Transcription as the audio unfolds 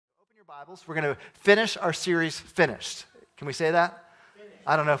Bibles. We're going to finish our series, Finished. Can we say that? Finished.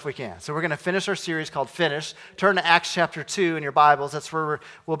 I don't know if we can. So we're going to finish our series called Finished. Turn to Acts chapter 2 in your Bibles. That's where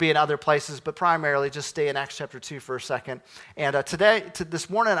we'll be in other places, but primarily just stay in Acts chapter 2 for a second. And this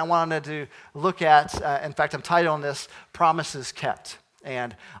morning, I wanted to look at, in fact, I'm titling this, Promises Kept.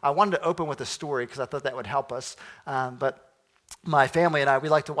 And I wanted to open with a story because I thought that would help us. But my family and I, we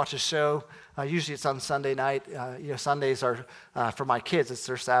like to watch a show. Usually it's on Sunday night. Sundays are, for my kids, it's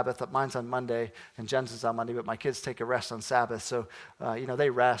their Sabbath. Mine's on Monday, and Jen's is on Monday, but my kids take a rest on Sabbath. So, they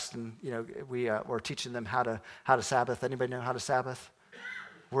rest, and, we're teaching them how to Sabbath. Anybody know how to Sabbath?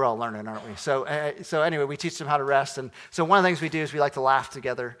 We're all learning, aren't we? So anyway, we teach them how to rest. And so one of the things we do is we like to laugh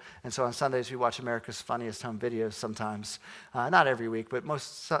together. And so on Sundays, we watch America's Funniest Home Videos sometimes. Not every week, but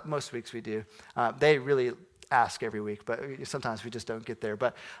most weeks we do. They really ask every week, but sometimes we just don't get there.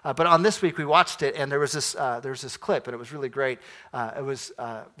 But on this week we watched it, and there was this clip, and it was really great. It was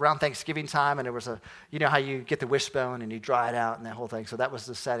around Thanksgiving time, and it was how you get the wishbone and you dry it out and that whole thing. So that was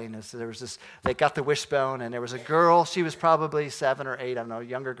the setting. They got the wishbone, and there was a girl. She was probably 7 or 8, I don't know, a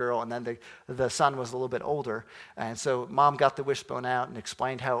younger girl, and then the son was a little bit older. And so mom got the wishbone out and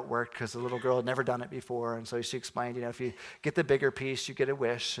explained how it worked because the little girl had never done it before. And so she explained, if you get the bigger piece, you get a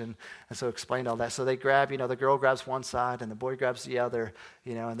wish, and so explained all that. So they grab, the girl grabs one side and the boy grabs the other,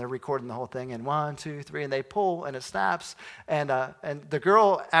 and they're recording the whole thing, and 1, 2, 3, and they pull and it snaps, and the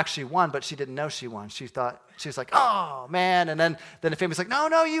girl actually won, but she didn't know she won. She was like, oh man, and then the family's like,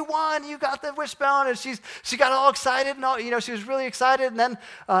 no, you won, you got the wishbone, and she got all excited, and all, she was really excited, and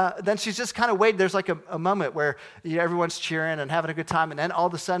then she's just kind of waiting. There's like a moment where everyone's cheering and having a good time, and then all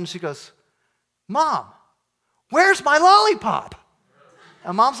of a sudden she goes, Mom, where's my lollipop?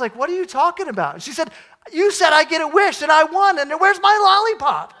 And Mom's like, what are you talking about? And she said, you said I get a wish, and I won, and where's my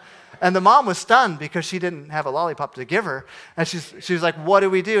lollipop? And the mom was stunned because she didn't have a lollipop to give her. And she was like, what do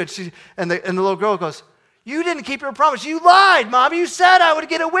we do? And the little girl goes, you didn't keep your promise. You lied, Mom. You said I would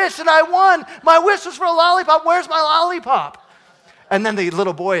get a wish, and I won. My wish was for a lollipop. Where's my lollipop? And then the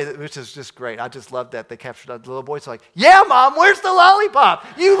little boy, which is just great. I just love that they captured that. The little boy's like, yeah, Mom, where's the lollipop?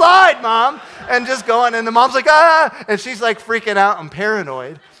 You lied, Mom. And just going, and the mom's like, ah. And she's like freaking out and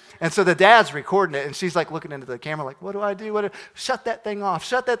paranoid. And so the dad's recording it, and she's like looking into the camera like, what do I do? Shut that thing off.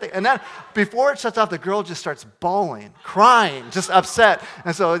 Shut that thing. And then before it shuts off, the girl just starts bawling, crying, just upset.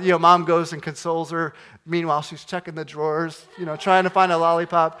 And so, Mom goes and consoles her. Meanwhile, she's checking the drawers, trying to find a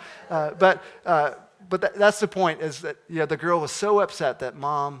lollipop. But that's the point, is that the girl was so upset that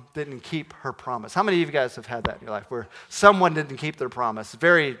Mom didn't keep her promise. How many of you guys have had that in your life where someone didn't keep their promise?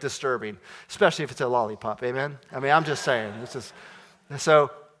 Very disturbing, especially if it's a lollipop. Amen? I'm just saying.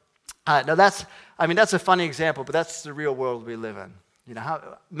 So... that's a funny example, but that's the real world we live in.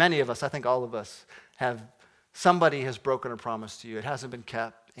 How many of us, I think all of us, somebody has broken a promise to you. It hasn't been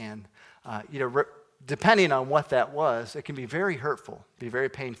kept, and depending on what that was, it can be very hurtful, be very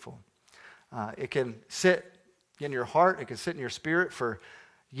painful. It can sit in your heart, it can sit in your spirit for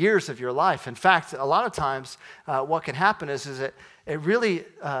years of your life. In fact, a lot of times, what can happen is that it really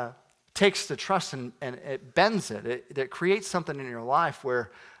takes the trust and it bends it. It creates something in your life where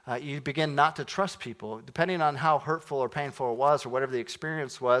you begin not to trust people, depending on how hurtful or painful it was or whatever the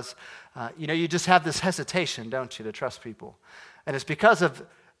experience was. You just have this hesitation, don't you, to trust people. And it's because of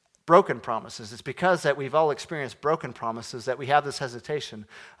broken promises. It's because that we've all experienced broken promises that we have this hesitation.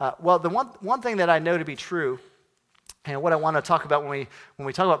 The one thing that I know to be true, and what I want to talk about when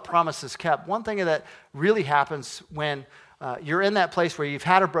we talk about promises kept, one thing that really happens when you're in that place where you've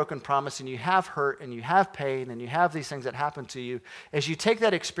had a broken promise and you have hurt and you have pain and you have these things that happen to you, is you take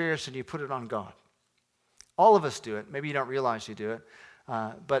that experience and you put it on God. All of us do it. Maybe you don't realize you do it.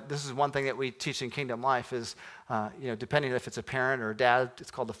 But this is one thing that we teach in Kingdom Life is, depending if it's a parent or a dad,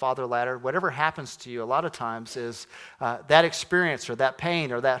 it's called the father ladder. Whatever happens to you a lot of times is that experience or that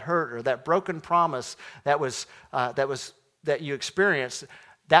pain or that hurt or that broken promise that you experienced.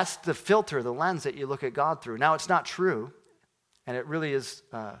 That's the filter, the lens that you look at God through. Now, it's not true. And it really is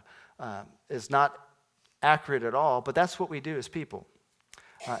not accurate at all, but that's what we do as people.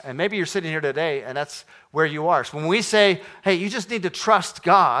 And maybe you're sitting here today, and that's where you are. So when we say, hey, you just need to trust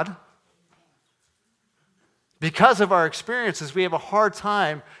God, because of our experiences, we have a hard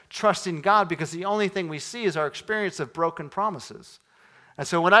time trusting God because the only thing we see is our experience of broken promises. And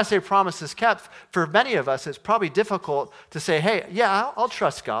so when I say promises kept, for many of us, it's probably difficult to say, hey, yeah, I'll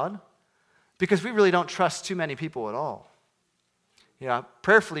trust God, because we really don't trust too many people at all.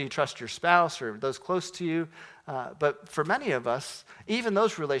 Prayerfully you trust your spouse or those close to you, but for many of us, even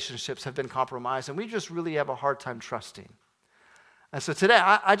those relationships have been compromised, and we just really have a hard time trusting. And so today,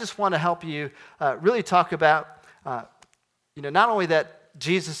 I just want to help you really talk about, not only that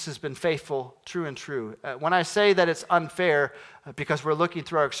Jesus has been faithful, true and true. When I say that it's unfair because we're looking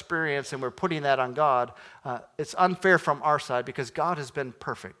through our experience and we're putting that on God, it's unfair from our side because God has been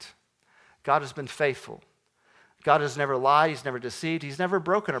perfect. God has been faithful. God has never lied. He's never deceived. He's never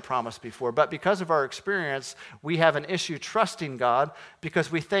broken a promise before. But because of our experience, we have an issue trusting God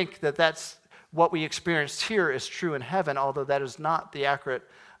because we think that that's what we experienced here is true in heaven, although that is not the accurate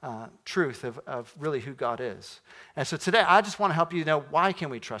truth of really who God is. And so today, I just want to help you know, why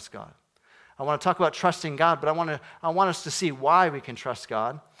can we trust God? I want to talk about trusting God, but I want us to see why we can trust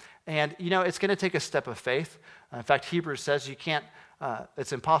God. And, it's going to take a step of faith. In fact, Hebrews says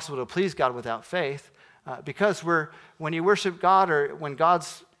it's impossible to please God without faith. Because when you worship God or when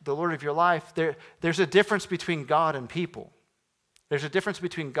God's the Lord of your life, there's a difference between God and people. There's a difference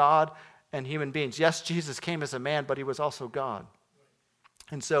between God and human beings. Yes, Jesus came as a man, but he was also God.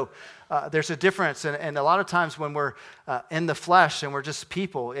 And so there's a difference. And a lot of times when we're in the flesh and we're just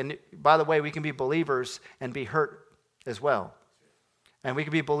people, and by the way, we can be believers and be hurt as well. And we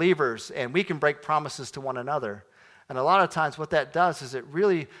can be believers and we can break promises to one another. And a lot of times what that does is it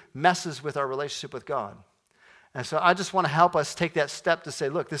really messes with our relationship with God. And so I just want to help us take that step to say,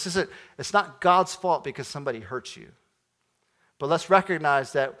 look, it's not God's fault because somebody hurts you. But let's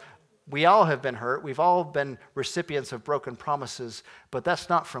recognize that we all have been hurt. We've all been recipients of broken promises, but that's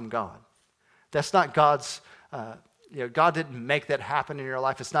not from God. That's not God's, God didn't make that happen in your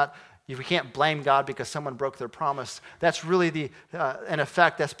life. It's not, we can't blame God because someone broke their promise. That's really in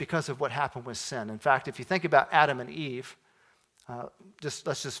effect, that's because of what happened with sin. In fact, if you think about Adam and Eve,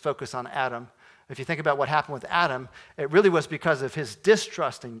 let's just focus on Adam. If you think about what happened with Adam, it really was because of his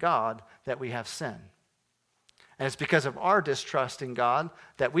distrust in God that we have sin. And it's because of our distrust in God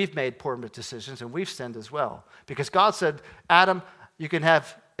that we've made poor decisions and we've sinned as well. Because God said, Adam, you can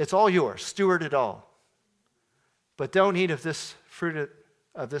have, it's all yours, steward it all. But don't eat of this fruit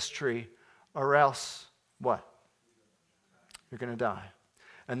of this tree, or else what? You're going to die.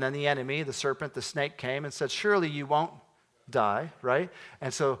 And then the enemy, the serpent, the snake came and said, surely you won't die, right?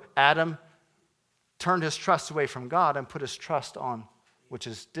 And so Adam turned his trust away from God and put his trust on, which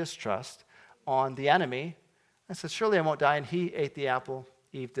is distrust, on the enemy, and said, surely I won't die. And he ate the apple.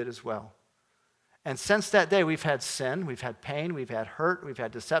 Eve did as well. And since that day, we've had sin, we've had pain, we've had hurt, we've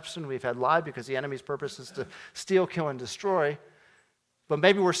had deception, we've had lie, because the enemy's purpose is to steal, kill, and destroy. But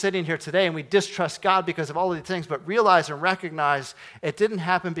maybe we're sitting here today and we distrust God because of all of these things, but realize and recognize it didn't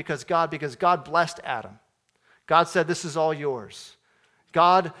happen because God blessed Adam. God said, this is all yours.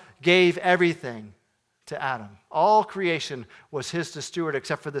 God gave everything to Adam. All creation was his to steward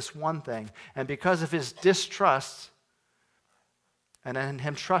except for this one thing. And because of his distrust and then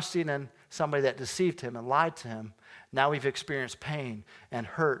him trusting in somebody that deceived him and lied to him, now we've experienced pain and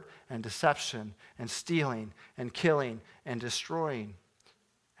hurt and deception and stealing and killing and destroying.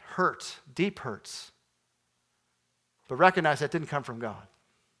 Hurts, deep hurts. But recognize that didn't come from God.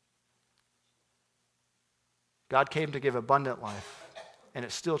 God came to give abundant life, and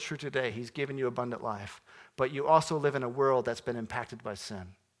it's still true today. He's given you abundant life. But you also live in a world that's been impacted by sin.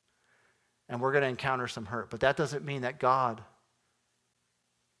 And we're going to encounter some hurt. But that doesn't mean that God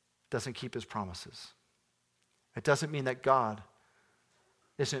doesn't keep his promises. It doesn't mean that God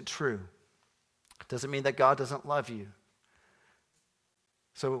isn't true. It doesn't mean that God doesn't love you.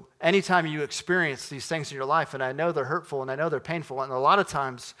 So anytime you experience these things in your life, and I know they're hurtful and I know they're painful, and a lot of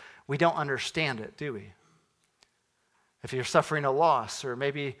times we don't understand it, do we? If you're suffering a loss, or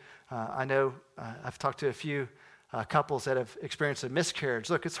maybe I know I've talked to a few couples that have experienced a miscarriage.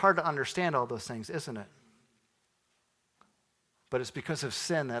 Look, it's hard to understand all those things, isn't it? But it's because of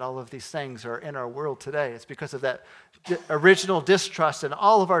sin that all of these things are in our world today. It's because of that original distrust and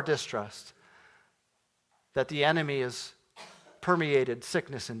all of our distrust that the enemy has permeated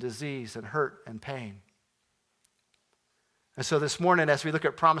sickness and disease and hurt and pain. And so this morning, as we look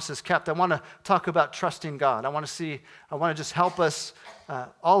at promises kept, I want to talk about trusting God. I want to just help us,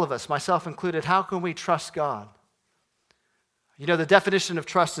 all of us, myself included, how can we trust God? The definition of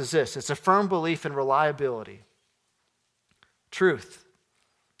trust is this: it's a firm belief in reliability, truth,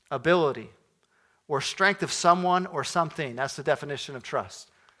 ability, or strength of someone or something. That's the definition of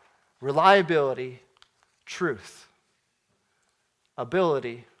trust. Reliability, truth,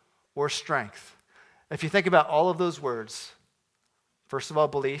 ability, or strength. If you think about all of those words, first of all,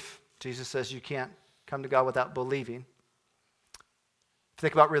 belief. Jesus says you can't come to God without believing.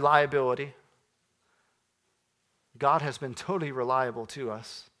 Think about reliability. God has been totally reliable to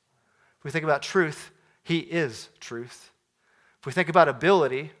us. If we think about truth, he is truth. If we think about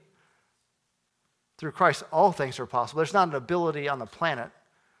ability, through Christ all things are possible. There's not an ability on the planet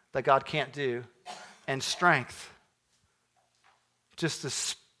that God can't do. And strength. just the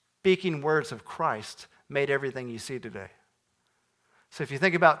speaking words of Christ made everything you see today. So if you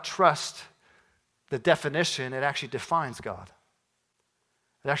think about trust, the definition, it actually defines God.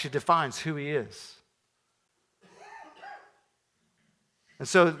 It actually defines who he is. And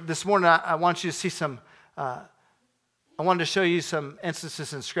so this morning, I want you to see I wanted to show you some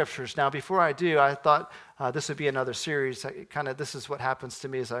instances in scriptures. Now, before I do, I thought this would be another series. This is what happens to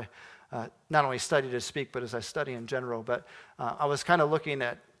me as I not only study to speak, but as I study in general. But I was kind of looking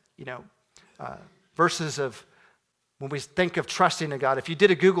at, verses of when we think of trusting in God. If you did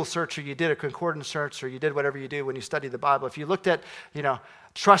a Google search or you did a concordance search or you did whatever you do when you study the Bible, if you looked at,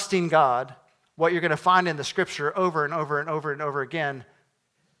 trusting God, what you're going to find in the scripture over and over and over and over again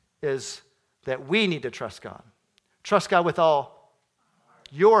is that we need to trust God. Trust God with all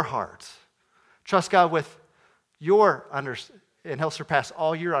your heart. Trust God with your understanding, and he'll surpass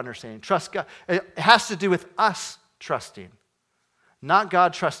all your understanding. Trust God. It has to do with us trusting. Not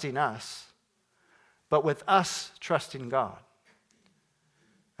God trusting us, but with us trusting God.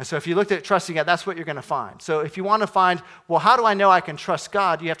 And so if you looked at trusting God, that's what you're going to find. So if you want to find, well, how do I know I can trust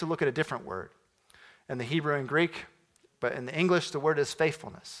God? You have to look at a different word. In the Hebrew and Greek, but in the English, the word is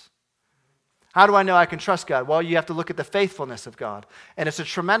faithfulness. How do I know I can trust God? Well, you have to look at the faithfulness of God. And it's a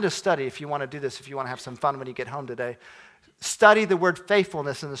tremendous study if you want to do this, if you want to have some fun when you get home today. Study the word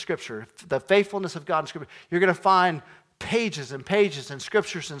faithfulness in the scripture, the faithfulness of God in scripture. You're going to find pages and pages and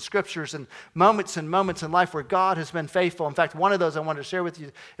scriptures and moments in life where God has been faithful. In fact, one of those I wanted to share with you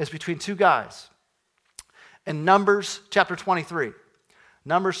is between two guys. In Numbers chapter 23.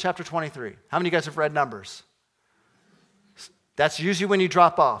 Numbers chapter 23. How many of you guys have read Numbers? That's usually when you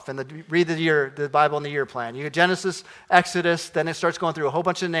drop off and read the Bible in the year plan. You get Genesis, Exodus, then it starts going through a whole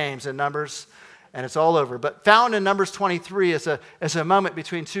bunch of names in Numbers, and it's all over. But found in Numbers 23 is a moment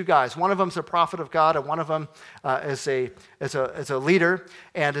between two guys. One of them is a prophet of God, and one of them is a leader.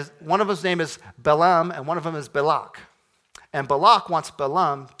 And one of them's name is Balaam, and one of them is Balak. And Balak wants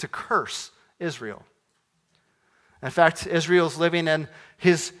Balaam to curse Israel. In fact, Israel's living in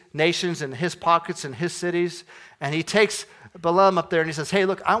his nations and his pockets and his cities, and he takes Balaam up there and he says, hey,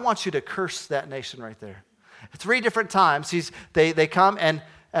 look, I want you to curse that nation right there. 3 different times they come, and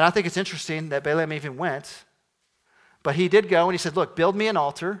I think it's interesting that Balaam even went, but he did go and he said, look, build me an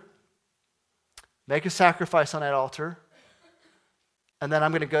altar, make a sacrifice on that altar, and then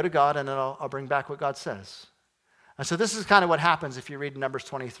I'm going to go to God and then I'll bring back what God says. And so this is kind of what happens if you read Numbers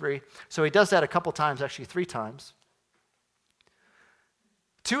 23. So he does that a couple times, actually 3 times.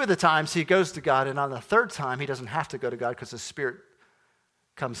 2 of the times he goes to God, and on the 3rd time he doesn't have to go to God because the Spirit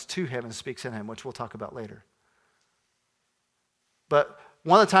comes to him and speaks in him, which we'll talk about later. But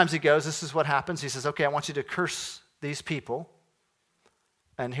one of the times he goes, this is what happens. He says, okay, I want you to curse these people.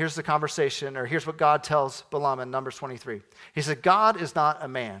 And here's the conversation, or here's what God tells Balaam in Numbers 23. He said, God is not a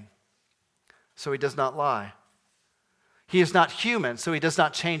man, so he does not lie. He is not human, so he does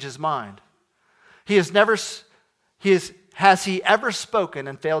not change his mind. Has he ever spoken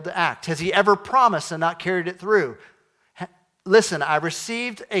and failed to act? Has he ever promised and not carried it through? Listen, I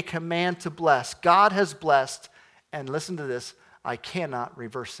received a command to bless. God has blessed, and listen to this, I cannot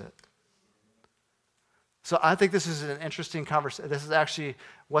reverse it. So I think this is an interesting conversation. This is actually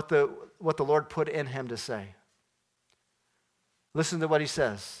what the Lord put in him to say. Listen to what he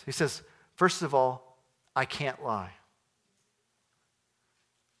says. He says, first of all, I can't lie.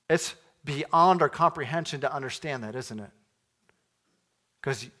 It's beyond our comprehension to understand that, isn't it?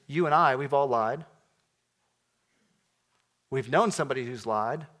 Because you and I, we've all lied. We've known somebody who's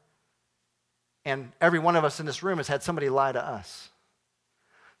lied. And every one of us in this room has had somebody lie to us.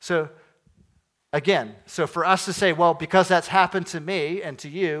 So, again, for us to say, well, because that's happened to me and to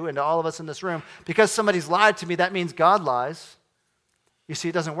you and to all of us in this room, because somebody's lied to me, that means God lies. You see,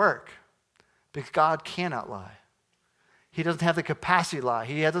 it doesn't work. Because God cannot lie. He doesn't have the capacity to lie.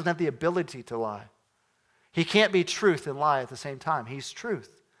 He doesn't have the ability to lie. He can't be truth and lie at the same time. He's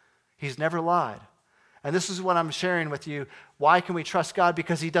truth. He's never lied. And this is what I'm sharing with you. Why can we trust God?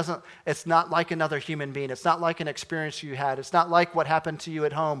 Because it's not like another human being. It's not like an experience you had. It's not like what happened to you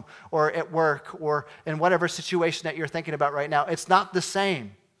at home or at work or in whatever situation that you're thinking about right now. It's not the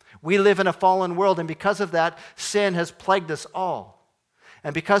same. We live in a fallen world, and because of that, sin has plagued us all.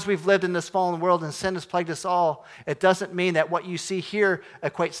 And because we've lived in this fallen world and sin has plagued us all, it doesn't mean that what you see here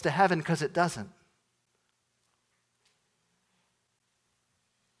equates to heaven, because it doesn't.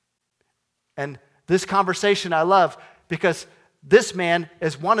 And this conversation I love, because this man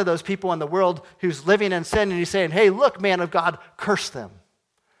is one of those people in the world who's living in sin, and he's saying, hey, look, man of God, curse them.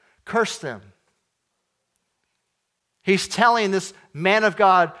 Curse them. He's telling this man of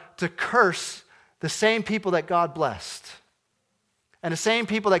God to curse the same people that God blessed. And the same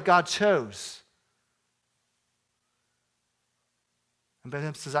people that God chose. And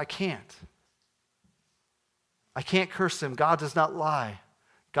Balaam says, I can't. I can't curse them. God does not lie.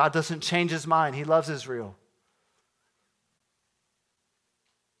 God doesn't change his mind. He loves Israel.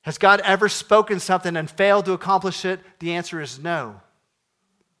 Has God ever spoken something and failed to accomplish it? The answer is no.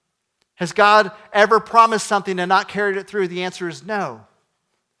 Has God ever promised something and not carried it through? The answer is no.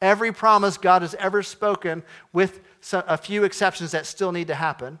 Every promise God has ever spoken, with a few exceptions that still need to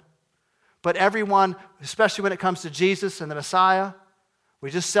happen, but everyone, especially when it comes to Jesus and the Messiah, we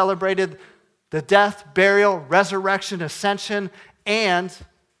just celebrated the death, burial, resurrection, ascension, and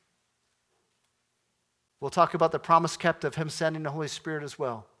we'll talk about the promise kept of him sending the Holy Spirit as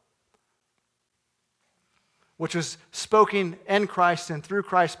well, which was spoken in Christ and through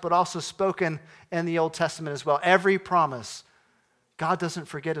Christ, but also spoken in the Old Testament as well. Every promise. God doesn't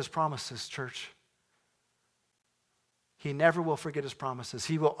forget his promises, church. He never will forget his promises.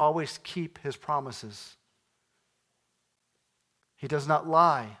 He will always keep his promises. He does not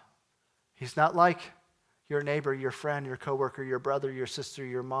lie. He's not like your neighbor, your friend, your coworker, your brother, your sister,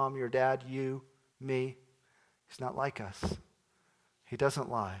 your mom, your dad, you, me. He's not like us. He doesn't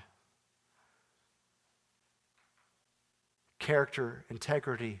lie. Character,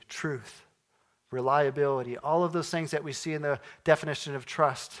 integrity, truth, reliability, all of those things that we see in the definition of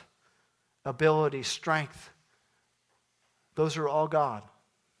trust, ability, strength, those are all God.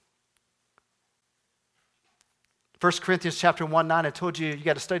 1 Corinthians chapter 1:9, I told you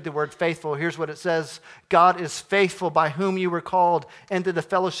got to study the word faithful. Here's what it says. God is faithful, by whom you were called into the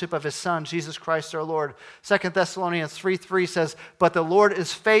fellowship of his Son, Jesus Christ our Lord. 2 Thessalonians 3:3 says, but the Lord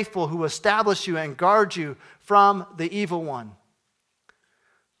is faithful, who established you and guard you from the evil one.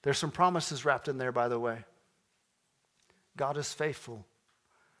 There's some promises wrapped in there, by the way. God is faithful.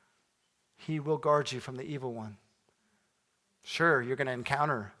 He will guard you from the evil one. Sure, you're going to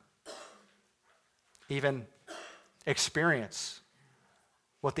encounter, even experience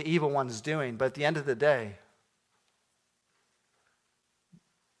what the evil one is doing, but at the end of the day,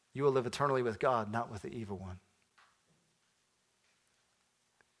 you will live eternally with God, not with the evil one.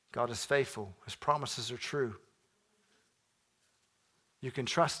 God is faithful. His promises are true. You can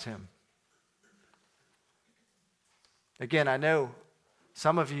trust him. Again, I know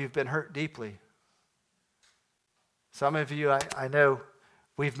some of you have been hurt deeply. Some of you I know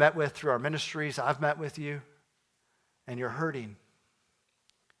we've met with through our ministries. I've met with you, and you're hurting.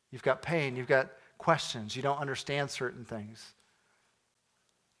 You've got pain. You've got questions. You don't understand certain things.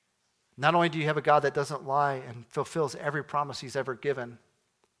 Not only do you have a God that doesn't lie and fulfills every promise he's ever given,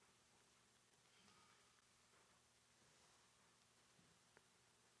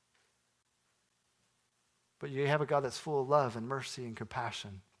 but you have a God that's full of love and mercy and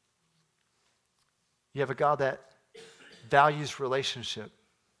compassion. You have a God that values relationship.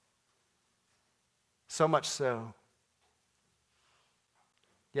 So much so.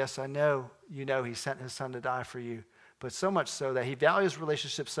 Yes, I know you know he sent his Son to die for you, but so much so that he values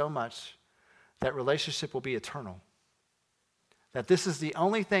relationship so much that relationship will be eternal. That this is the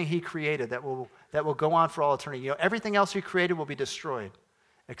only thing he created that will go on for all eternity. You know, everything else he created will be destroyed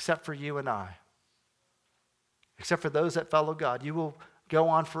except for you and I. Except for those that follow God. You will go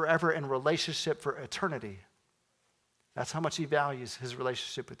on forever in relationship for eternity. That's how much he values his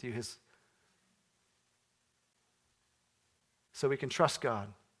relationship with you. So we can trust God.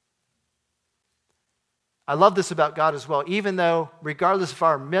 I love this about God as well. Even though, regardless of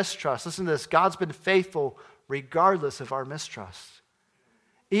our mistrust, listen to this, God's been faithful regardless of our mistrust.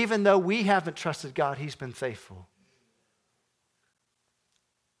 Even though we haven't trusted God, he's been faithful.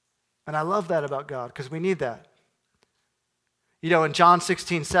 And I love that about God because we need that. You know, in John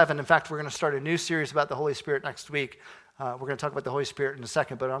 16:7, in fact, we're going to start a new series about the Holy Spirit next week. We're going to talk about the Holy Spirit in a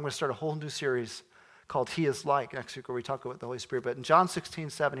second, but I'm going to start a whole new series called He is Like next week where we talk about the Holy Spirit. But in John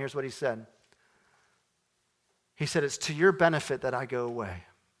 16:7, here's what he said. He said, it's to your benefit that I go away.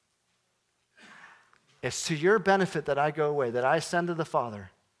 It's to your benefit that I go away, that I send to the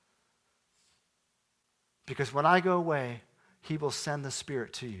Father. Because when I go away, he will send the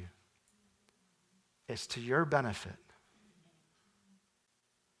Spirit to you. It's to your benefit.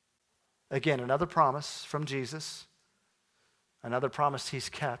 Again, another promise from Jesus. Another promise he's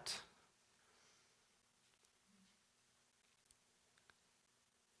kept.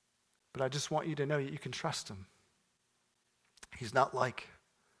 But I just want you to know that you can trust him. He's not like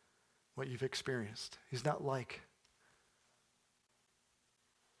what you've experienced. He's not like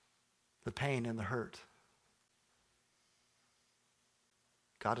the pain and the hurt.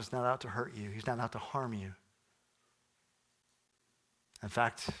 God is not out to hurt you. He's not out to harm you. In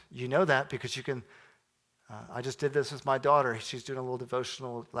fact, you know that because you can I just did this with my daughter. She's doing a little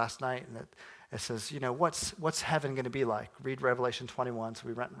devotional last night, and it says, what's heaven going to be like? Read Revelation 21. So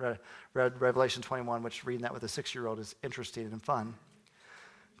we read Revelation 21, which reading that with a 6-year-old is interesting and fun.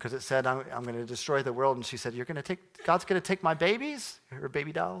 Because it said, I'm going to destroy the world. And she said, God's going to take my babies, her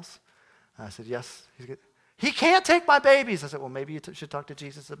baby dolls? I said, yes. He can't take my babies. I said, well, maybe you should talk to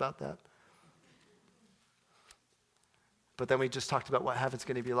Jesus about that. But then we just talked about what heaven's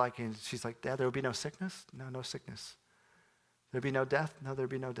going to be like. And she's like, Dad, there will be no sickness? No, no sickness. There'll be no death? No, there'll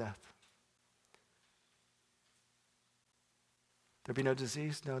be no death. There'll be no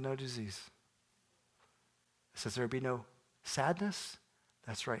disease? No, no disease. It says there'll be no sadness?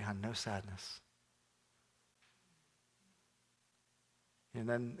 That's right, hon, no sadness. And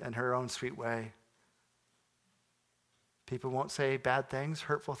then in her own sweet way, people won't say bad things,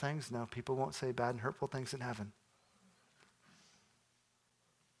 hurtful things. No, people won't say bad and hurtful things in heaven.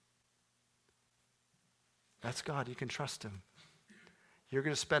 That's God. You can trust him. You're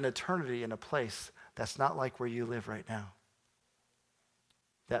going to spend eternity in a place that's not like where you live right now.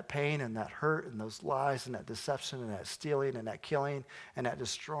 That pain and that hurt and those lies and that deception and that stealing and that killing and that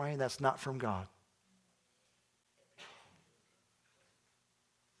destroying, that's not from God.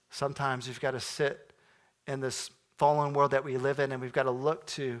 Sometimes you've got to sit in this fallen world that we live in, and we've got to look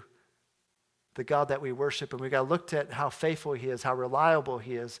to the God that we worship, and we've got to look at how faithful he is, how reliable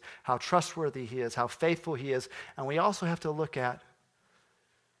he is, how trustworthy he is, how faithful he is. And we also have to look at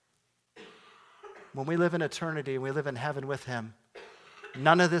when we live in eternity and we live in heaven with him,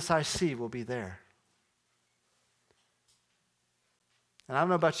 none of this I see will be there. And I don't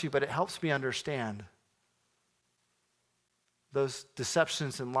know about you, but it helps me understand those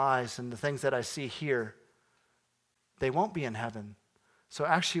deceptions and lies and the things that I see here. They won't be in heaven. So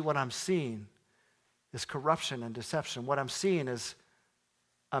actually what I'm seeing is corruption and deception. What I'm seeing is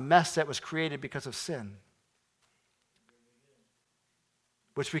a mess that was created because of sin.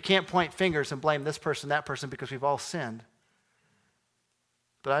 Which we can't point fingers and blame this person, that person, because we've all sinned.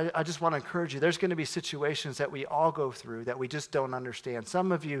 But I just want to encourage you, there's going to be situations that we all go through that we just don't understand.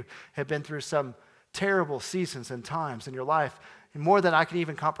 Some of you have been through some terrible seasons and times in your life, more than I can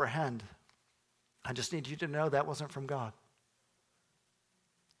even comprehend. I just need you to know that wasn't from God.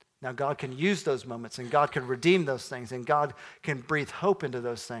 Now, God can use those moments, and God can redeem those things, and God can breathe hope into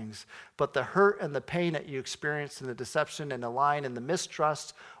those things. But the hurt and the pain that you experienced, and the deception and the lying and the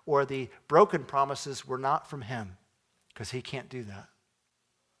mistrust or the broken promises were not from him, because he can't do that.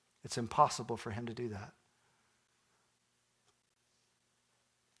 It's impossible for him to do that.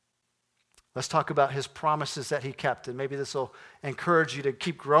 Let's talk about his promises that he kept, and maybe this will encourage you to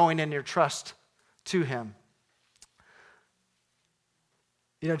keep growing in your trust to him.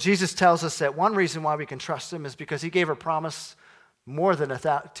 Jesus tells us that one reason why we can trust him is because he gave a promise more than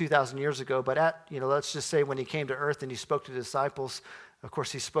 2,000 years ago. But let's just say when he came to earth and he spoke to the disciples, of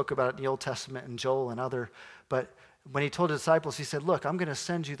course he spoke about it in the Old Testament and Joel and other. But when he told the disciples, he said, look, I'm going to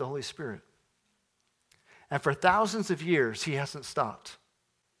send you the Holy Spirit. And for thousands of years, he hasn't stopped.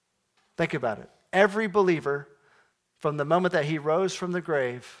 Think about it. Every believer, from the moment that he rose from the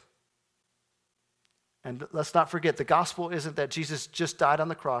grave, and let's not forget, the gospel isn't that Jesus just died on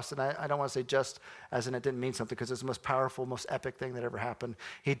the cross. And I don't want to say just as in it didn't mean something, because it's the most powerful, most epic thing that ever happened.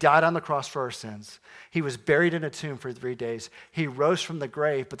 He died on the cross for our sins. He was buried in a tomb for 3 days. He rose from the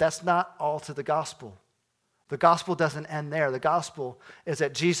grave, but that's not all to the gospel. The gospel doesn't end there. The gospel is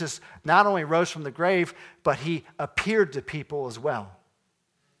that Jesus not only rose from the grave, but he appeared to people as well.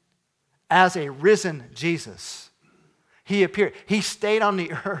 As a risen Jesus. He appeared. He stayed on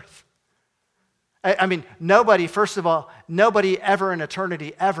the earth. I mean, nobody ever in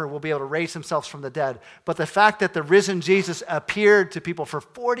eternity ever will be able to raise themselves from the dead. But the fact that the risen Jesus appeared to people for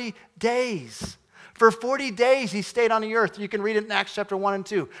 40 days. For 40 days he stayed on the earth. You can read it in Acts chapter 1 and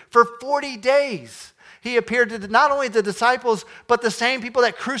 2. For 40 days he appeared to not only the disciples, but the same people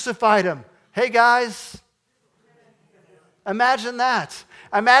that crucified him. Hey guys, imagine that.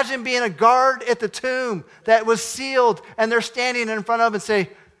 Imagine being a guard at the tomb that was sealed and they're standing in front of it and say,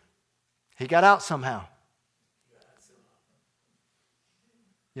 he got out somehow.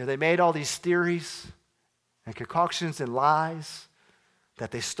 They made all these theories and concoctions and lies that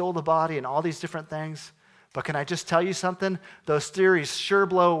they stole the body and all these different things. But can I just tell you something? Those theories sure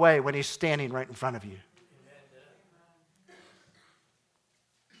blow away when he's standing right in front of you.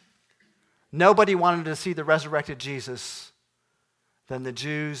 Nobody wanted to see the resurrected Jesus than the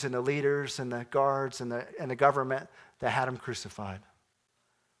Jews and the leaders and the guards and the government that had him crucified.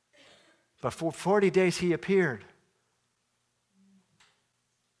 But for 40 days he appeared.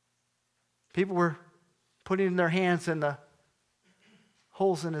 People were putting their hands in the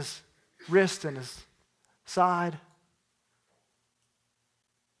holes in his wrist and his side.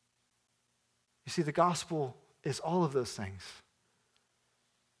 You see, the gospel is all of those things.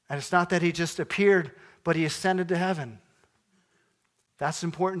 And it's not that he just appeared, but he ascended to heaven. That's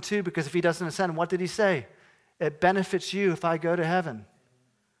important too, because if he doesn't ascend, what did he say? It benefits you if I go to heaven.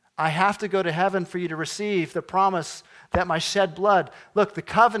 I have to go to heaven for you to receive the promise that my shed blood. Look, the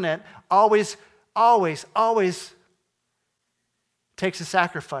covenant always takes a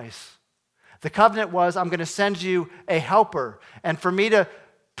sacrifice. The covenant was, I'm going to send you a helper. And for me to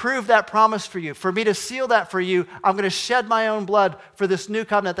prove that promise for you, for me to seal that for you, I'm going to shed my own blood for this new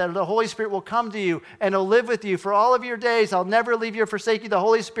covenant, that the Holy Spirit will come to you and he'll live with you for all of your days. I'll never leave you or forsake you. The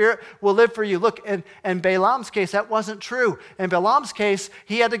Holy Spirit will live for you. Look, in Balaam's case, that wasn't true. In Balaam's case,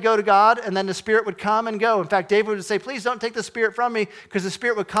 he had to go to God and then the Spirit would come and go. In fact, David would say, please don't take the Spirit from me, because the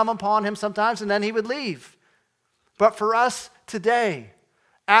Spirit would come upon him sometimes and then he would leave. But for us today,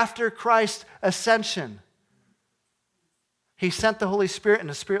 after Christ's ascension, he sent the Holy Spirit, and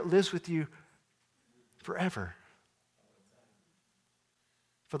the Spirit lives with you forever.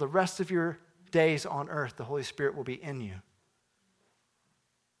 For the rest of your days on earth, the Holy Spirit will be in you.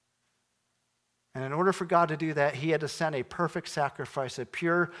 And in order for God to do that, he had to send a perfect sacrifice, a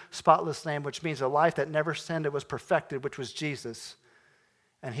pure, spotless lamb, which means a life that never sinned, it was perfected, which was Jesus.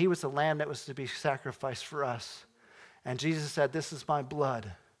 And he was the lamb that was to be sacrificed for us. And Jesus said, this is my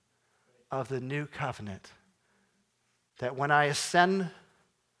blood of the new covenant, that when I ascend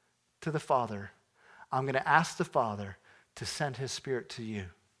to the Father, I'm going to ask the Father to send his Spirit to you.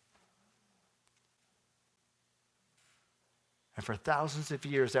 And for thousands of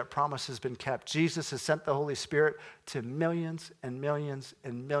years, that promise has been kept. Jesus has sent the Holy Spirit to millions and millions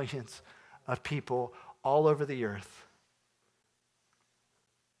and millions of people all over the earth.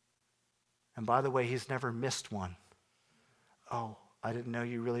 And by the way, he's never missed one. Oh, I didn't know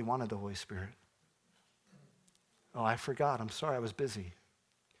you really wanted the Holy Spirit. Oh, I forgot. I'm sorry, I was busy.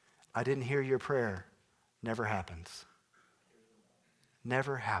 I didn't hear your prayer. Never happens.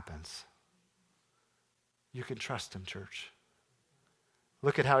 Never happens. You can trust him, church.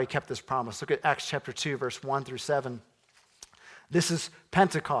 Look at how he kept this promise. Look at Acts chapter 2, verse 1 through 7. This is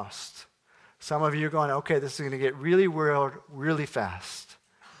Pentecost. Some of you are going, okay, this is going to get really weird really fast.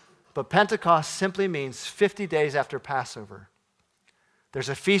 But Pentecost simply means 50 days after Passover. There's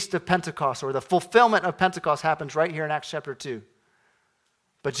a feast of Pentecost, or the fulfillment of Pentecost happens right here in Acts chapter 2.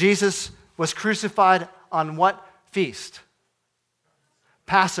 But Jesus was crucified on what feast?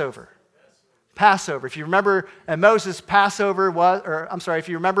 Passover. Passover. If you remember, and Moses' Passover was, if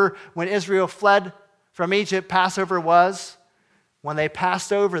you remember when Israel fled from Egypt, Passover was when they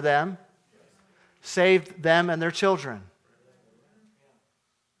passed over them, saved them and their children.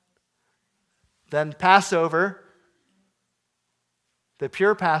 Then Passover, the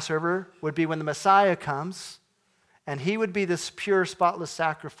pure Passover, would be when the Messiah comes, and he would be this pure, spotless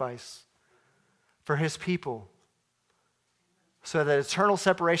sacrifice for his people, so that eternal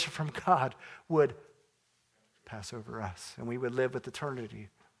separation from God would pass over us, and we would live with eternity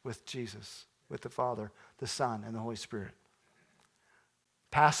with Jesus, with the Father, the Son, and the Holy Spirit.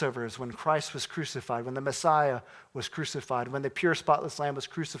 Passover is when Christ was crucified, when the Messiah was crucified, when the pure, spotless Lamb was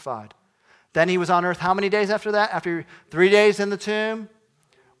crucified. Then he was on earth how many days after that? After 3 days in the tomb,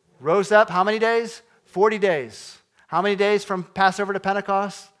 rose up how many days? 40 days. How many days from Passover to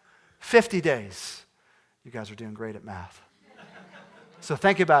Pentecost? 50 days. You guys are doing great at math. So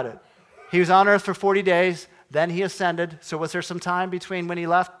think about it. He was on earth for 40 days, then he ascended. So was there some time between when he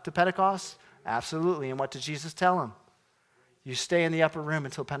left to Pentecost? Absolutely. And what did Jesus tell him? You stay in the upper room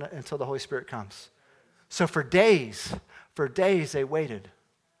until the Holy Spirit comes. So for days they waited.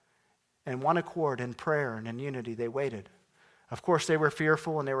 In one accord, in prayer and in unity, they waited. Of course, they were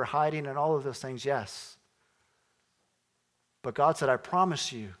fearful and they were hiding and all of those things, yes. But God said, I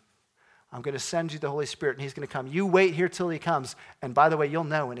promise you, I'm going to send you the Holy Spirit and he's going to come. You wait here till he comes. And by the way, you'll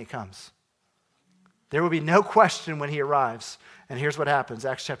know when he comes. There will be no question when he arrives. And here's what happens.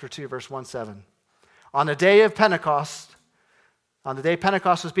 Acts chapter 2, verse 1-7. On the day of Pentecost, on the day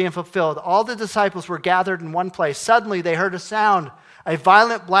Pentecost was being fulfilled, all the disciples were gathered in one place. Suddenly they heard a sound, a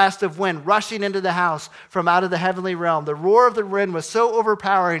violent blast of wind rushing into the house from out of the heavenly realm. The roar of the wind was so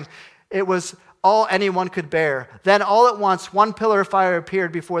overpowering, it was all anyone could bear. Then all at once, one pillar of fire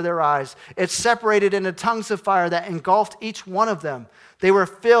appeared before their eyes. It separated into tongues of fire that engulfed each one of them. They were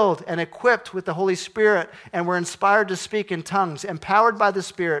filled and equipped with the Holy Spirit and were inspired to speak in tongues, empowered by the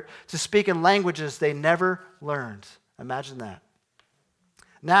Spirit to speak in languages they never learned. Imagine that.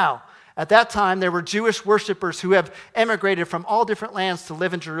 Now, at that time, there were Jewish worshipers who have emigrated from all different lands to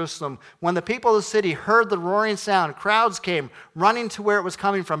live in Jerusalem. When the people of the city heard the roaring sound, crowds came running to where it was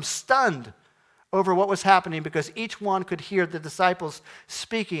coming from, stunned, over what was happening because each one could hear the disciples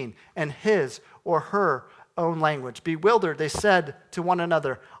speaking in his or her own language. Bewildered, they said to one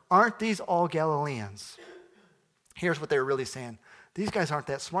another, "Aren't these all Galileans?" Here's what they were really saying. These guys aren't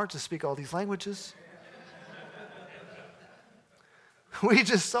that smart to speak all these languages. We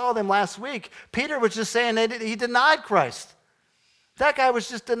just saw them last week. Peter was just saying he denied Christ. That guy was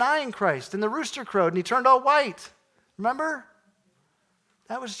just denying Christ, and the rooster crowed, and he turned all white. Remember?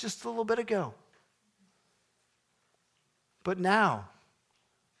 That was just a little bit ago. But now,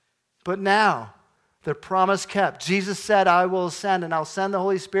 the promise kept. Jesus said, "I will ascend, and I'll send the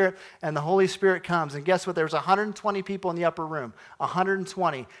Holy Spirit," and the Holy Spirit comes. And guess what? There was 120 people in the upper room,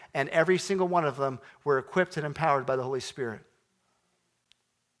 120, and every single one of them were equipped and empowered by the Holy Spirit.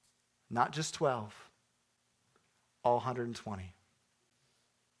 Not just 12, all 120.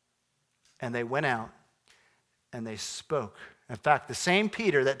 And they went out, and they spoke. In fact, the same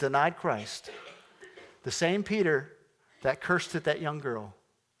Peter that denied Christ, the same Peter that cursed at that young girl,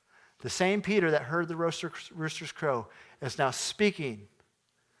 the same Peter that heard the rooster's crow is now speaking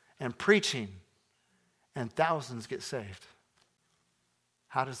and preaching, and thousands get saved.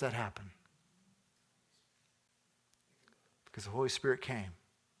 How does that happen? Because the Holy Spirit came.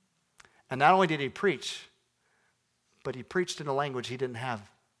 And not only did he preach, but he preached in a language he didn't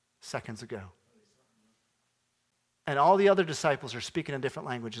have seconds ago. And all the other disciples are speaking in different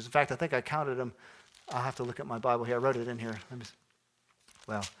languages. In fact, I think I counted them. I'll have to look at my Bible here. I wrote it in here.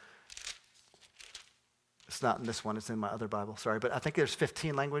 Well, it's not in this one. It's in my other Bible. Sorry. But I think there's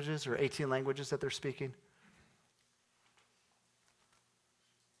 15 languages or 18 languages that they're speaking.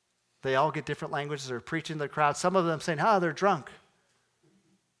 They all get different languages. They're preaching to the crowd. Some of them saying, they're drunk.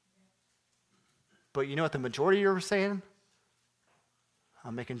 But you know what the majority are saying?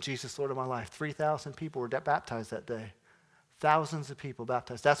 I'm making Jesus Lord of my life. 3,000 people were baptized that day. Thousands of people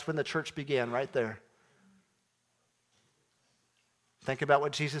baptized. That's when the church began, right there. Think about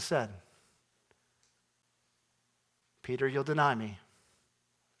what Jesus said. "Peter, you'll deny me."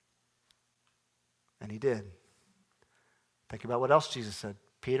 And he did. Think about what else Jesus said.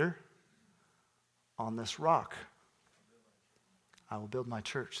 "Peter, on this rock, I will build my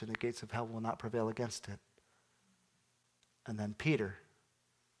church, and the gates of hell will not prevail against it." And then Peter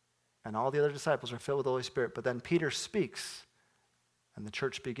and all the other disciples are filled with the Holy Spirit. But then Peter speaks, and the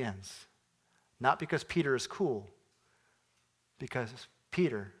church begins. Not because Peter is cool, because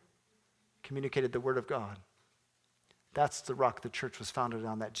Peter communicated the word of God. That's the rock the church was founded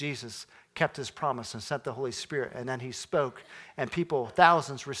on, that Jesus kept his promise and sent the Holy Spirit. And then he spoke, and people,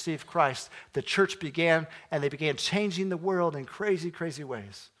 thousands, received Christ. The church began, and they began changing the world in crazy, crazy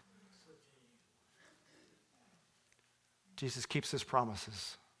ways. Jesus keeps his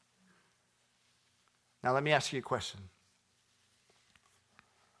promises. Now let me ask you a question.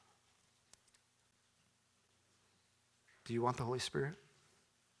 Do you want the Holy Spirit?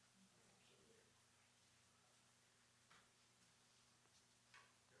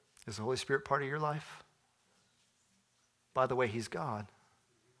 Is the Holy Spirit part of your life? By the way, he's God.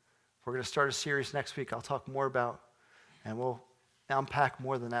 We're going to start a series next week I'll talk more about, and we'll unpack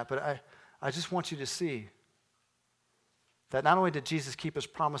more than that. But I just want you to see that not only did Jesus keep his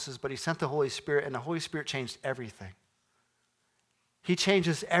promises, but he sent the Holy Spirit, and the Holy Spirit changed everything. He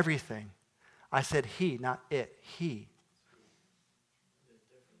changes everything. I said he, not it. He.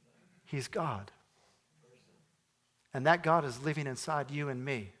 He's God. And that God is living inside you and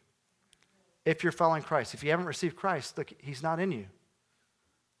me. If you're following Christ. If you haven't received Christ, look, he's not in you.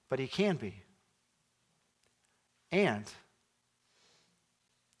 But he can be. And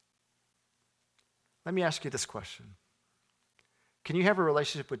let me ask you this question. Can you have a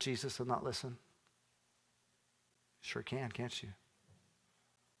relationship with Jesus and not listen? Sure can, can't you?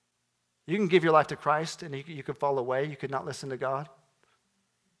 You can give your life to Christ and you could fall away. You could not listen to God.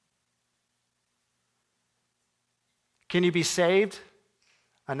 Can you be saved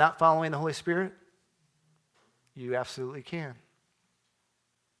and not following the Holy Spirit? You absolutely can.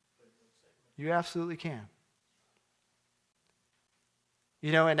 You absolutely can.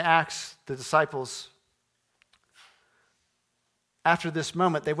 You know, in Acts, the disciples, after this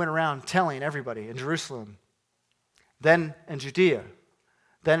moment, they went around telling everybody in Jerusalem, then in Judea,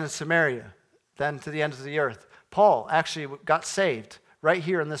 then in Samaria, then to the ends of the earth. Paul actually got saved right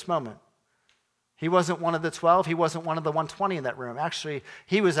here in this moment. He wasn't one of the 12. He wasn't one of the 120 in that room. Actually,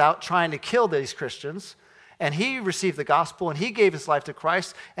 he was out trying to kill these Christians, and he received the gospel, and he gave his life to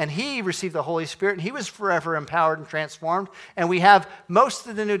Christ, and he received the Holy Spirit, and he was forever empowered and transformed. And we have most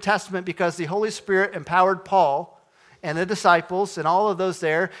of the New Testament because the Holy Spirit empowered Paul and the disciples and all of those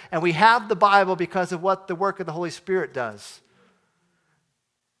there, and we have the Bible because of what the work of the Holy Spirit does.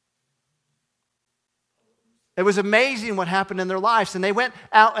 It was amazing what happened in their lives. And they went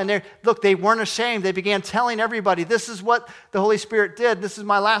out and they weren't ashamed. They began telling everybody, this is what the Holy Spirit did. This is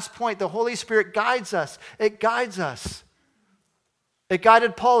my last point. The Holy Spirit guides us. It guides us. It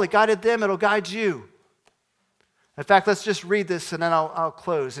guided Paul. It guided them. It'll guide you. In fact, let's just read this and then I'll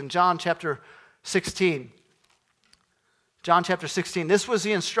close. In John chapter 16. John chapter 16. This was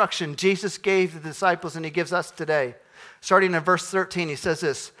the instruction Jesus gave the disciples and he gives us today. Starting in verse 13, he says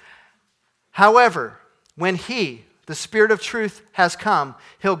this. However, when he, the Spirit of truth, has come,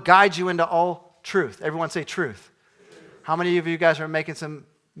 he'll guide you into all truth. Everyone say truth. How many of you guys are made some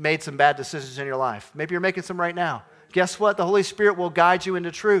bad decisions in your life? Maybe you're making some right now. Guess what? The Holy Spirit will guide you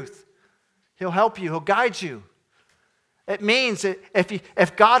into truth. He'll help you. He'll guide you. It means that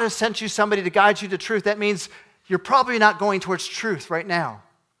if God has sent you somebody to guide you to truth, that means you're probably not going towards truth right now.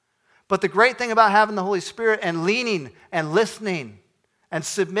 But the great thing about having the Holy Spirit and leaning and listening and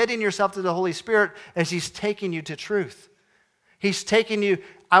submitting yourself to the Holy Spirit is He's taking you to truth. He's taking you,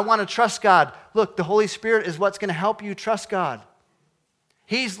 I want to trust God. Look, the Holy Spirit is what's going to help you trust God.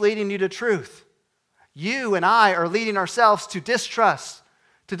 He's leading you to truth. You and I are leading ourselves to distrust,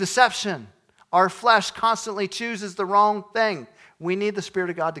 to deception. Our flesh constantly chooses the wrong thing. We need the Spirit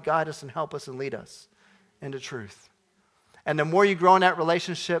of God to guide us and help us and lead us into truth. And the more you grow in that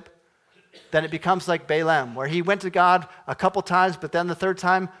relationship, then it becomes like Balaam, where he went to God a couple times, but then the third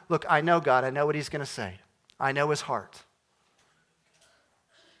time, look, I know God. I know what He's going to say. I know His heart.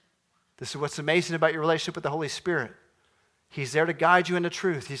 This is what's amazing about your relationship with the Holy Spirit. He's there to guide you into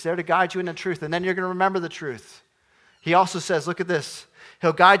truth. He's there to guide you into truth, and then you're going to remember the truth. He also says, look at this.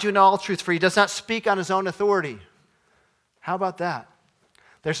 He'll guide you into all truth, for He does not speak on His own authority. How about that?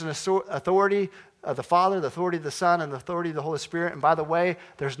 There's an authority of the Father, the authority of the Son, and the authority of the Holy Spirit. And by the way,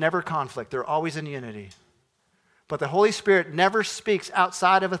 there's never conflict. They're always in unity. But the Holy Spirit never speaks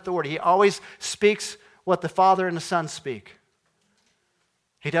outside of authority. He always speaks what the Father and the Son speak.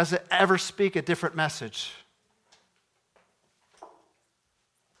 He doesn't ever speak a different message.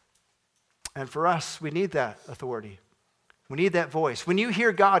 And for us, we need that authority. We need that voice. When you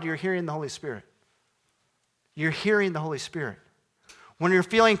hear God, you're hearing the Holy Spirit. You're hearing the Holy Spirit. When you're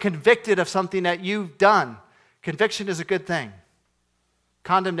feeling convicted of something that you've done, conviction is a good thing.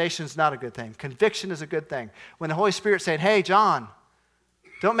 Condemnation is not a good thing. Conviction is a good thing. When the Holy Spirit's saying, hey, John,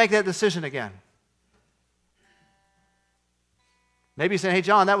 don't make that decision again. Maybe he's saying, hey,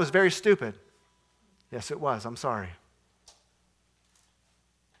 John, that was very stupid. Yes, it was. I'm sorry.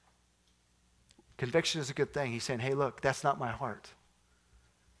 Conviction is a good thing. He's saying, hey, look, that's not my heart.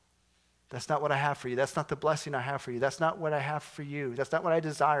 That's not what I have for you. That's not the blessing I have for you. That's not what I have for you. That's not what I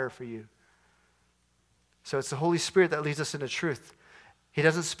desire for you. So it's the Holy Spirit that leads us into truth. He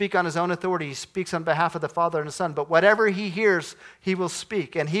doesn't speak on His own authority. He speaks on behalf of the Father and the Son. But whatever He hears, He will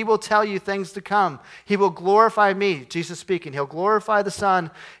speak. And He will tell you things to come. He will glorify me, Jesus speaking. He'll glorify the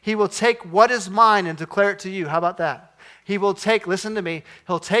Son. He will take what is mine and declare it to you. How about that? He will take, listen to me,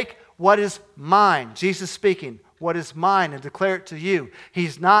 He'll take what is mine, Jesus speaking, what is mine and declare it to you.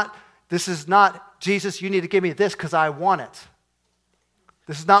 This is not, Jesus, you need to give me this because I want it.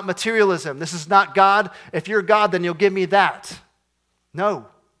 This is not materialism. This is not God. If you're God, then you'll give me that. No.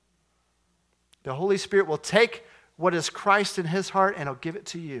 The Holy Spirit will take what is Christ in His heart and He'll give it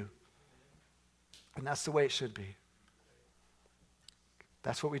to you. And that's the way it should be.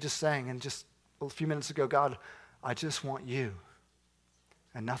 That's what we just sang. And just a few minutes ago, God, I just want you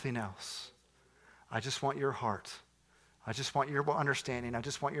and nothing else. I just want your heart. I just want your understanding. I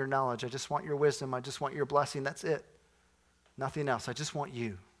just want your knowledge. I just want your wisdom. I just want your blessing. That's it. Nothing else. I just want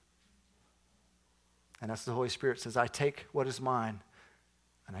you. And that's the Holy Spirit says, I take what is mine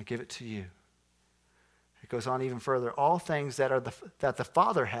and I give it to you. It goes on even further. All things that the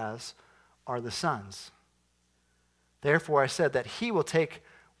Father has are the Son's. Therefore, I said that He will take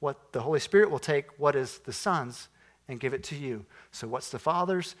what the Holy Spirit will take what is the Son's and give it to you. So what's the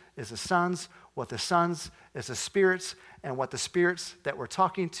Father's is the Son's. What the Son's is the Spirit's. And what the Spirit's that we're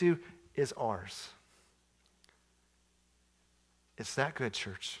talking to is ours. It's that good,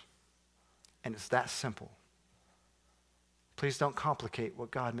 church. And it's that simple. Please don't complicate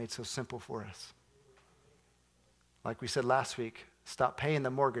what God made so simple for us. Like we said last week, stop paying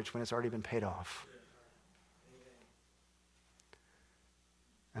the mortgage when it's already been paid off.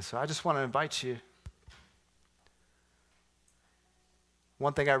 And so I just want to invite you.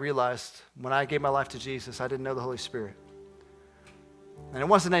 One thing I realized when I gave my life to Jesus, I didn't know the Holy Spirit. And it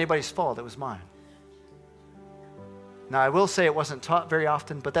wasn't anybody's fault, it was mine. Now, I will say it wasn't taught very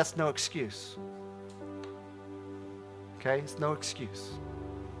often, but that's no excuse. Okay? It's no excuse.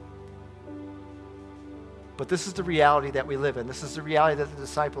 But this is the reality that we live in. This is the reality that the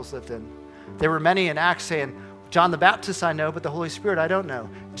disciples lived in. There were many in Acts saying, John the Baptist I know, but the Holy Spirit I don't know.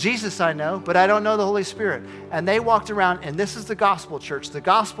 Jesus I know, but I don't know the Holy Spirit. And they walked around, and this is the gospel, church. The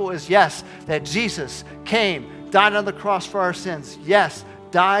gospel is, yes, that Jesus came, died on the cross for our sins. Yes,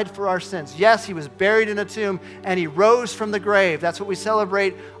 died for our sins. Yes, he was buried in a tomb, and he rose from the grave. That's what we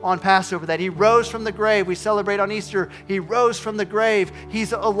celebrate on Passover, that he rose from the grave. We celebrate on Easter, he rose from the grave.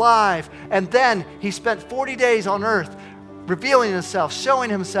 He's alive. And then he spent 40 days on earth, revealing himself, showing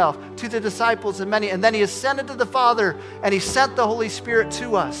himself to the disciples and many. And then he ascended to the Father, and he sent the Holy Spirit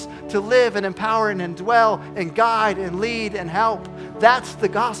to us to live and empower and indwell and guide and lead and help. That's the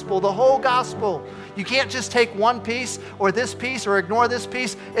gospel, the whole gospel. You can't just take one piece or this piece or ignore this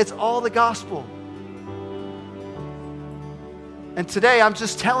piece. It's all the gospel. And today I'm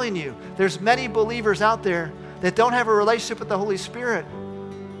just telling you, there's many believers out there that don't have a relationship with the Holy Spirit.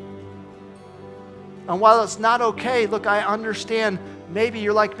 And while it's not okay, look, I understand maybe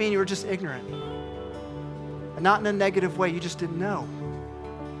you're like me and you were just ignorant. And not in a negative way, you just didn't know.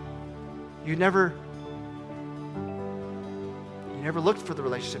 You never looked for the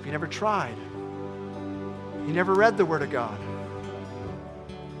relationship. You never tried. You never read the Word of God.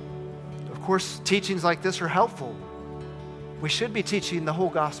 Of course, teachings like this are helpful. We should be teaching the whole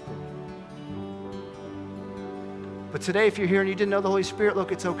gospel. But today, if you're here and you didn't know the Holy Spirit,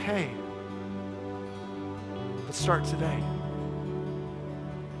 look, it's okay. But start today.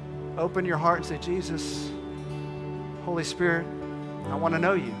 Open your heart and say, Jesus, Holy Spirit, I want to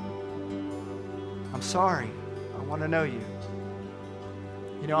know you. I'm sorry. I want to know you.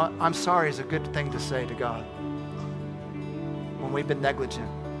 You know, I'm sorry is a good thing to say to God when we've been negligent.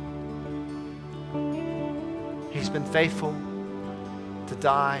 He's been faithful to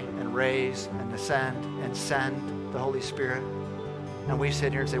die and raise and ascend and send the Holy Spirit. And we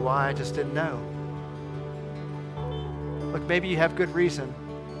sit here and say, well, I just didn't know. Look, maybe you have good reason,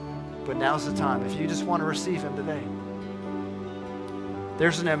 but now's the time. If you just want to receive him today,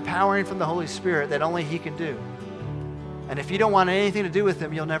 there's an empowering from the Holy Spirit that only he can do. And if you don't want anything to do with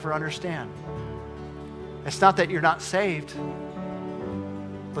him, you'll never understand. It's not that you're not saved,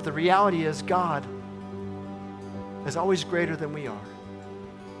 but the reality is God is always greater than we are.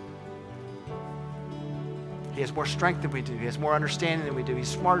 He has more strength than we do. He has more understanding than we do. He's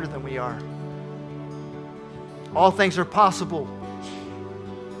smarter than we are. All things are possible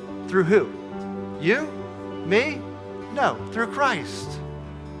through who? You? Me? No, through Christ,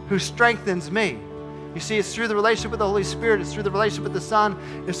 who strengthens me. You see, it's through the relationship with the Holy Spirit. It's through the relationship with the Son.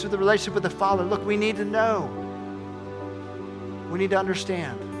 It's through the relationship with the Father. Look, we need to know. We need to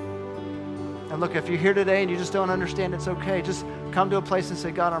understand. And look, if you're here today and you just don't understand, it's okay. Just come to a place and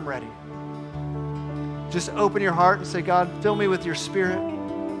say, God, I'm ready. Just open your heart and say, God, fill me with your Spirit.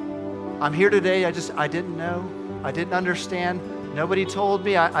 I'm here today. I didn't know. I didn't understand. Nobody told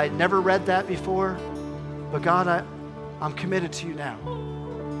me. I never read that before. But God, I'm committed to you now.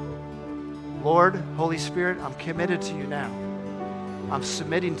 Lord, Holy Spirit, I'm committed to you now. I'm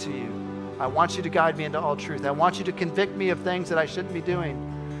submitting to you. I want you to guide me into all truth. I want you to convict me of things that I shouldn't be doing.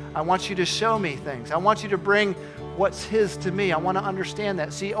 I want you to show me things. I want you to bring what's his to me. I want to understand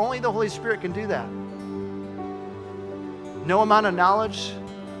that. See, only the Holy Spirit can do that. No amount of knowledge,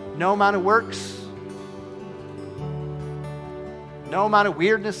 no amount of works, no amount of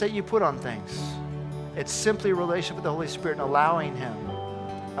weirdness that you put on things. It's simply a relationship with the Holy Spirit and allowing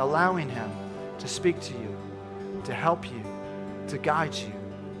him to speak to you, to help you, to guide you,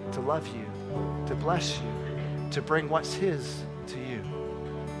 to love you, to bless you, to bring what's his to you.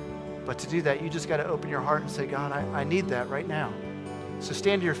 But to do that, you just got to open your heart and say, God, I need that right now. So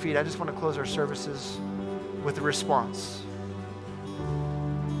stand to your feet. I just want to close our services with a response.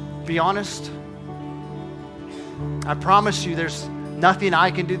 Be honest. I promise you there's nothing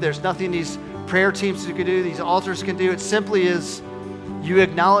I can do. There's nothing these prayer teams can do, these altars can do. It simply is you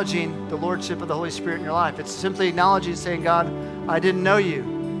acknowledging the Lordship of the Holy Spirit in your life. It's simply acknowledging, saying, God, I didn't know you.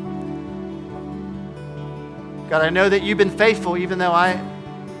 God, I know that you've been faithful even though I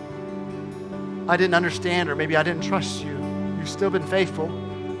didn't understand, or maybe I didn't trust you. You've still been faithful.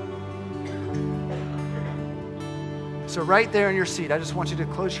 So right there in your seat, I just want you to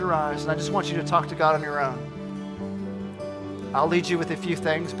close your eyes, and I just want you to talk to God on your own. I'll lead you with a few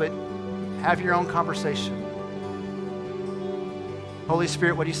things, but have your own conversation. Holy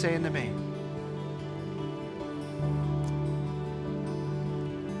Spirit, what are you saying to me?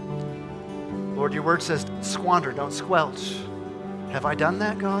 Lord, your word says, squander, don't squelch. Have I done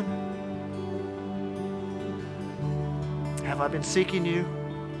that, God? Have I been seeking you?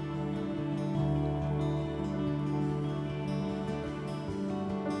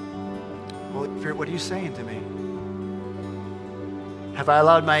 Holy Spirit, what are you saying to me? Have I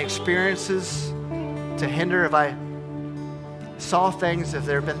allowed my experiences to hinder? Have I saw things? Have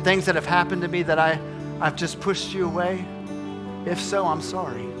there been things that have happened to me that I've just pushed you away? If so, I'm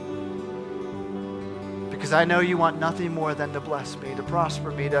sorry. Because I know you want nothing more than to bless me, to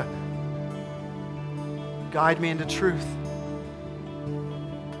prosper me, to guide me into truth,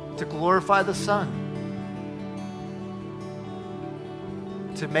 to glorify the Son,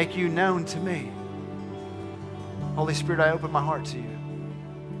 to make you known to me. Holy Spirit, I open my heart to you.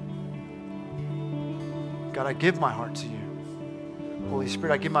 God, I give my heart to you. Holy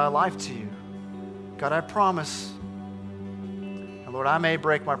Spirit, I give my life to you. God, I promise, and Lord, I may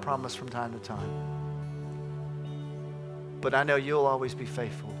break my promise from time to time, but I know you'll always be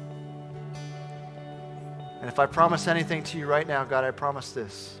faithful. And if I promise anything to you right now, God, I promise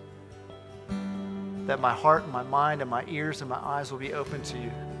this, that my heart and my mind and my ears and my eyes will be open to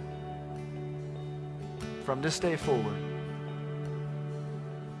you from this day forward.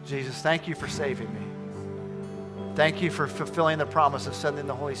 Jesus, thank you for saving me. Thank you for fulfilling the promise of sending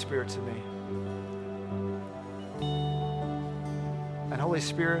the Holy Spirit to me. And Holy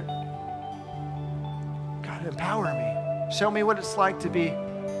Spirit, God, empower me. Show me what it's like to be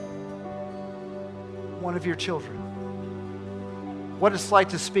one of your children. What it's like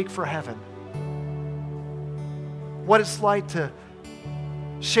to speak for heaven. What it's like to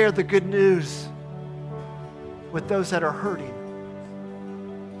share the good news with those that are hurting.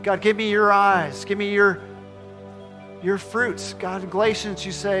 God, give me your eyes. Give me your fruits. God, in Galatians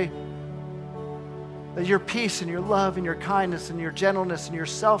you say that your peace and your love and your kindness and your gentleness and your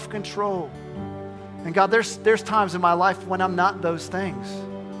self-control. And God, there's times in my life when I'm not those things.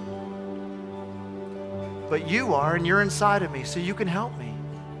 But you are, and you're inside of me, so you can help me.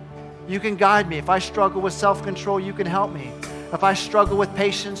 You can guide me. If I struggle with self-control, you can help me. If I struggle with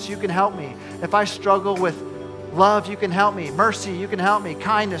patience, you can help me. If I struggle with love, you can help me. Mercy, you can help me.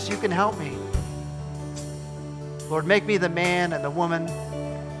 Kindness, you can help me. Lord, make me the man and the woman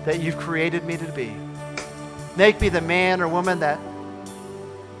that you've created me to be. Make me the man or woman that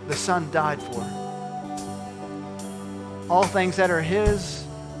the Son died for. All things that are his,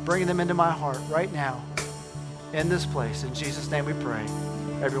 bring them into my heart right now in this place. In Jesus' name we pray.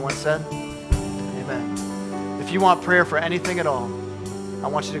 Everyone said, amen. If you want prayer for anything at all, I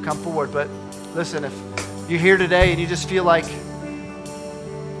want you to come forward. But listen, if you're here today and you just feel like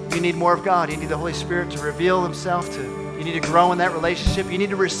you need more of God, you need the Holy Spirit to reveal himself to you, you need to grow in that relationship, you need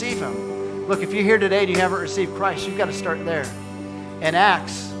to receive him. Look, if you're here today and you haven't received Christ, you've got to start there. In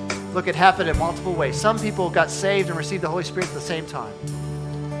Acts, look, it happened in multiple ways. Some people got saved and received the Holy Spirit at the same time.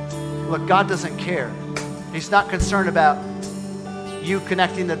 Look, God doesn't care. He's not concerned about you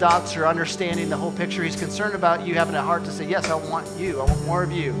connecting the dots or understanding the whole picture. He's concerned about you having a heart to say, yes, I want you. I want more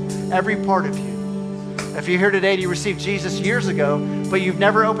of you. Every part of you. If you're here today and you received Jesus years ago, but you've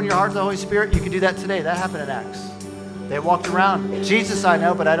never opened your heart to the Holy Spirit, you can do that today. That happened in Acts. They walked around, Jesus I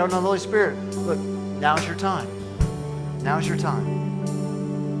know, but I don't know the Holy Spirit. Look, now's your time. Now's your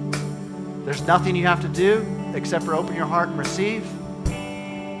time. There's nothing you have to do except for open your heart and receive.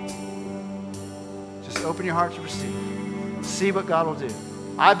 Just open your heart to receive. See what God will do.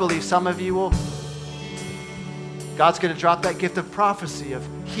 I believe some of you will. God's going to drop that gift of prophecy, of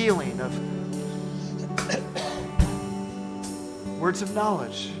healing, of words of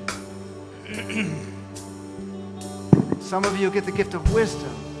knowledge. Some of you will get the gift of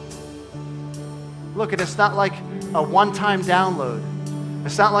wisdom. Look, and it's not like a one-time download.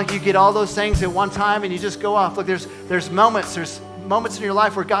 It's not like you get all those things at one time and you just go off. Look, there's moments in your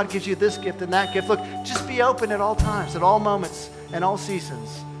life where God gives you this gift and that gift. Look, just be open at all times, at all moments, and all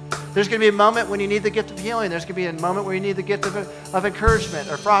seasons. There's going to be a moment when you need the gift of healing. There's going to be a moment where you need the gift of encouragement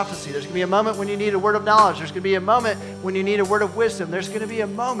or prophecy. There's going to be a moment when you need a word of knowledge. There's going to be a moment when you need a word of wisdom. There's going to be a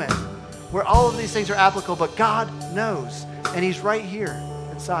moment where all of these things are applicable, but God knows, and he's right here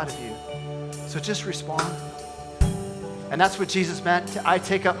inside of you. So just respond. And that's what Jesus meant. I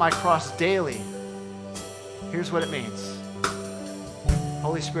take up my cross daily. Here's what it means.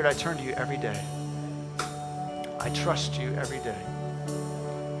 Holy Spirit, I turn to you every day. I trust you every day.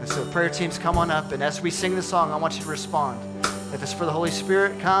 And so prayer teams, come on up. And as we sing the song, I want you to respond. If it's for the Holy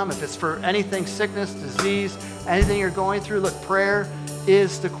Spirit, come. If it's for anything, sickness, disease, anything you're going through, look, prayer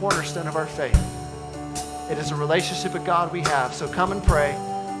is the cornerstone of our faith. It is a relationship with God we have. So come and pray.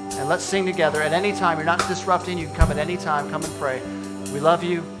 And let's sing together. At any time, you're not disrupting. You can come at any time. Come and pray. We love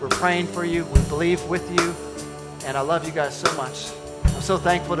you. We're praying for you. We believe with you. And I love you guys so much. I'm so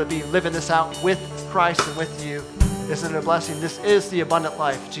thankful to be living this out with Christ and with you. Isn't it a blessing? This is the abundant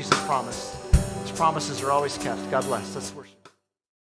life Jesus promised. His promises are always kept. God bless. Let's worship.